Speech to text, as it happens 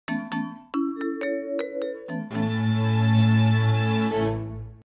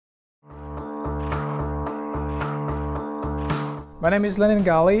My name is Lenin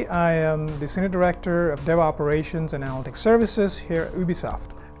Gali. I am the Senior Director of Dev Operations and Analytics Services here at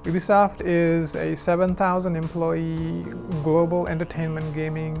Ubisoft. Ubisoft is a 7,000 employee global entertainment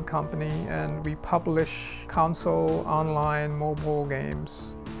gaming company, and we publish console, online, mobile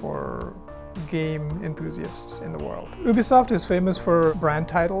games for game enthusiasts in the world. Ubisoft is famous for brand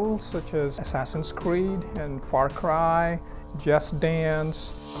titles such as Assassin's Creed and Far Cry, Just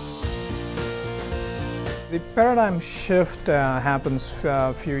Dance. The paradigm shift happens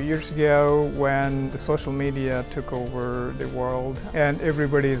a few years ago when the social media took over the world, and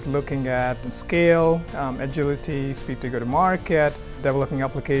everybody is looking at scale, agility, speed to go to market, developing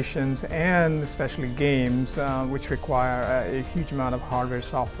applications, and especially games, which require a huge amount of hardware,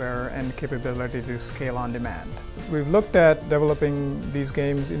 software, and capability to scale on demand. We've looked at developing these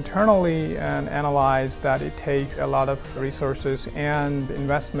games internally and analyzed that it takes a lot of resources and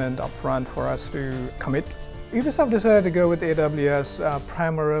investment upfront for us to commit. Ubisoft decided to go with AWS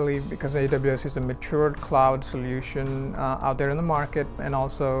primarily because AWS is a matured cloud solution out there in the market, and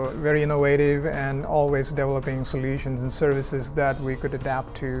also very innovative and always developing solutions and services that we could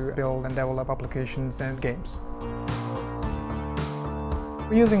adapt to build and develop applications and games.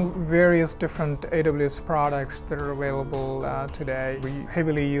 We're using various different AWS products that are available today. We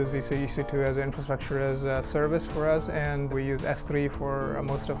heavily use EC2 as an infrastructure as a service for us, and we use S3 for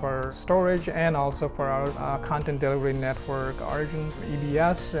most of our storage and also for our content delivery network, Origin,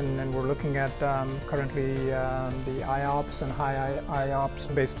 EBS, and we're looking at currently the IOPS and high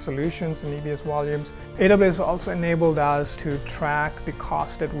IOPS based solutions and EBS volumes. AWS also enabled us to track the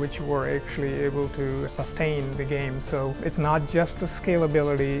cost at which we're actually able to sustain the game. So it's not just the scalability.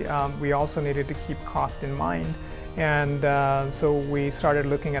 We also needed to keep cost in mind, and so we started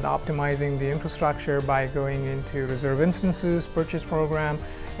looking at optimizing the infrastructure by going into reserve instances, purchase program,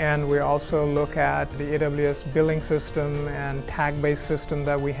 and we also look at the AWS billing system and tag-based system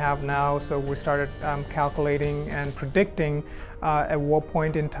that we have now. So we started calculating and predicting at what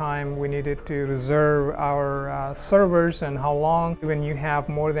point in time we needed to reserve our servers and how long when you have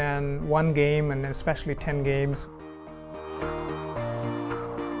more than one game, and especially 10 games.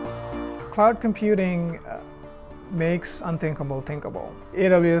 Cloud computing makes unthinkable thinkable.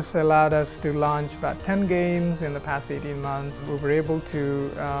 AWS allowed us to launch about 10 games in the past 18 months. We were able to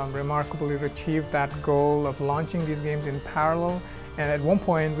remarkably achieve that goal of launching these games in parallel, and at one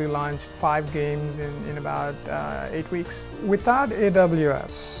point we launched 5 games in about 8 weeks. Without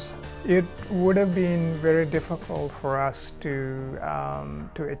AWS, it would have been very difficult for us to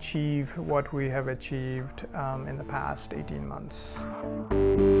achieve what we have achieved in the past 18 months.